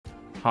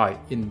Hi,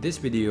 in this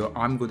video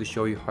I'm going to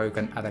show you how you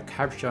can add a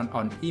caption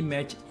on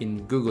image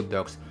in Google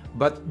Docs.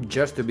 But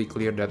just to be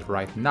clear that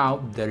right now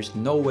there is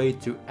no way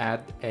to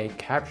add a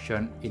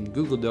caption in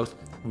Google Docs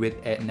with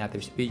a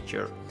native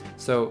speaker.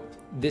 So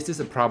this is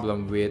a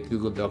problem with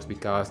Google Docs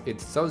because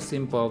it's so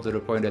simple to the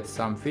point that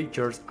some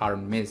features are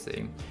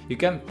missing. You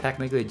can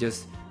technically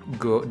just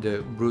go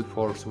the brute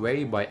force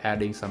way by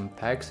adding some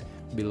text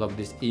below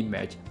this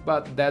image,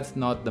 but that's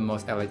not the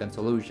most elegant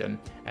solution,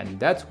 and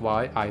that's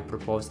why I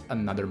propose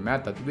another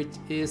method which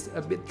is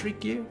a bit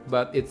tricky,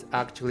 but it's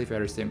actually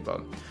very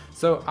simple.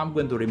 So I'm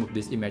going to remove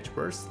this image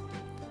first,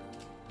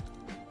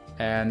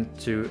 and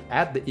to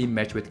add the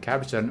image with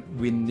caption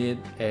we need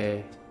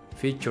a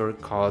feature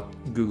called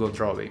Google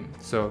Drawing.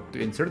 So to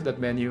insert that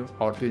menu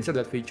or to insert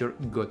that feature,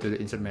 go to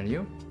the insert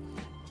menu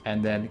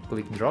and then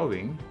click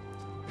Drawing,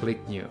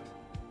 click New.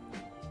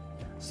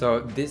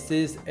 So this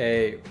is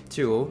a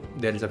tool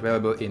that is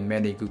available in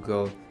many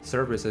Google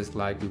services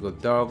like Google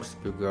Docs,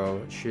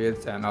 Google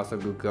Sheets, and also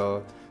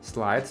Google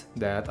Slides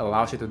that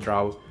allows you to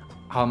draw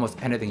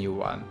almost anything you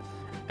want.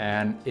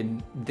 And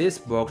in this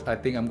box, I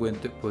think I'm going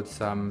to put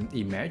some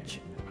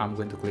image. I'm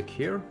going to click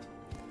here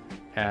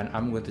and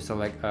I'm going to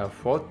select a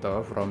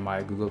photo from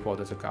my Google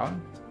Photos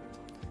account.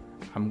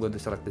 I'm going to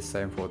select the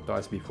same photo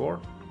as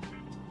before.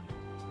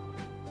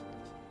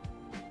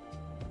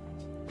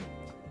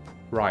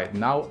 Right,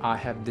 now I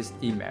have this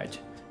image.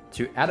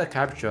 To add a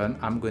caption,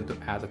 I'm going to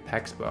add a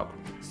text box.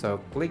 So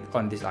click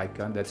on this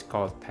icon that's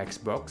called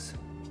text box.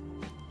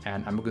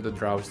 And I'm going to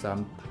draw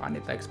some tiny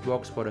text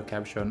box for the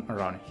caption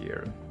around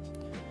here.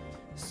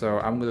 So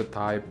I'm going to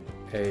type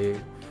a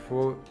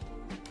foot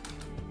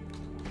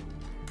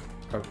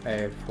of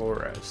a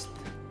forest.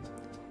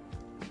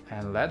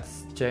 And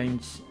let's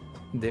change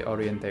the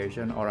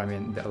orientation, or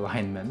the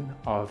alignment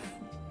of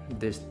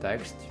this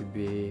text to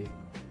be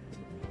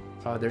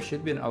there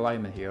should be an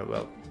alignment here.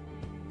 Well,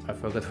 I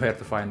forgot where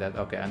to find that.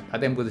 Okay, and I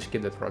think I'm going to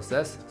skip that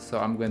process. So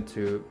I'm going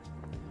to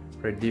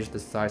reduce the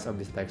size of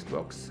this text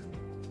box.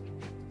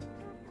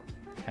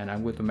 And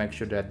I'm going to make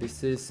sure that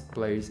this is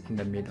placed in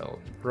the middle,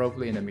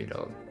 roughly in the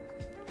middle.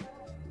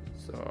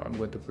 So I'm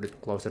going to put it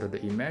closer to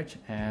the image.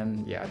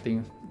 And yeah, I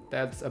think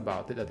that's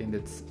about it. I think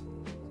that's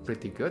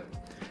pretty good.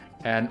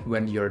 And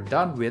when you're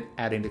done with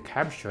adding the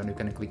caption, you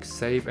can click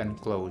Save and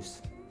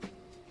Close.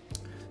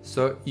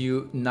 So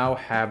you now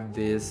have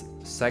this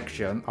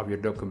section of your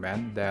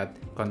document that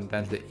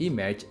contains the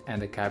image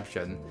and the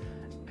caption.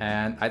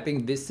 And I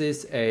think this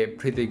is a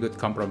pretty good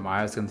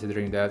compromise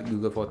considering that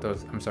Google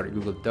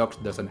Docs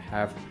doesn't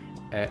have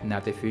a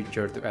native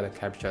feature to add a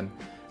caption.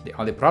 The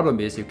only problem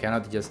is you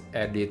cannot just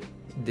edit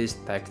this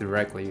text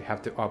directly. You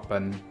have to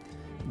open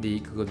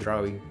the Google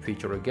Drawing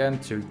feature again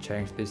to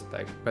change this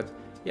text. But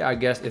yeah, I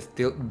guess it's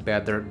still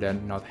better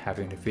than not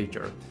having the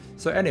feature.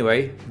 So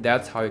anyway,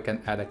 that's how you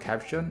can add a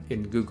caption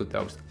in Google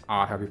Docs.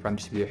 I hope you found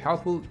this video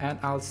helpful and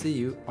I'll see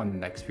you on the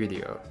next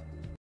video.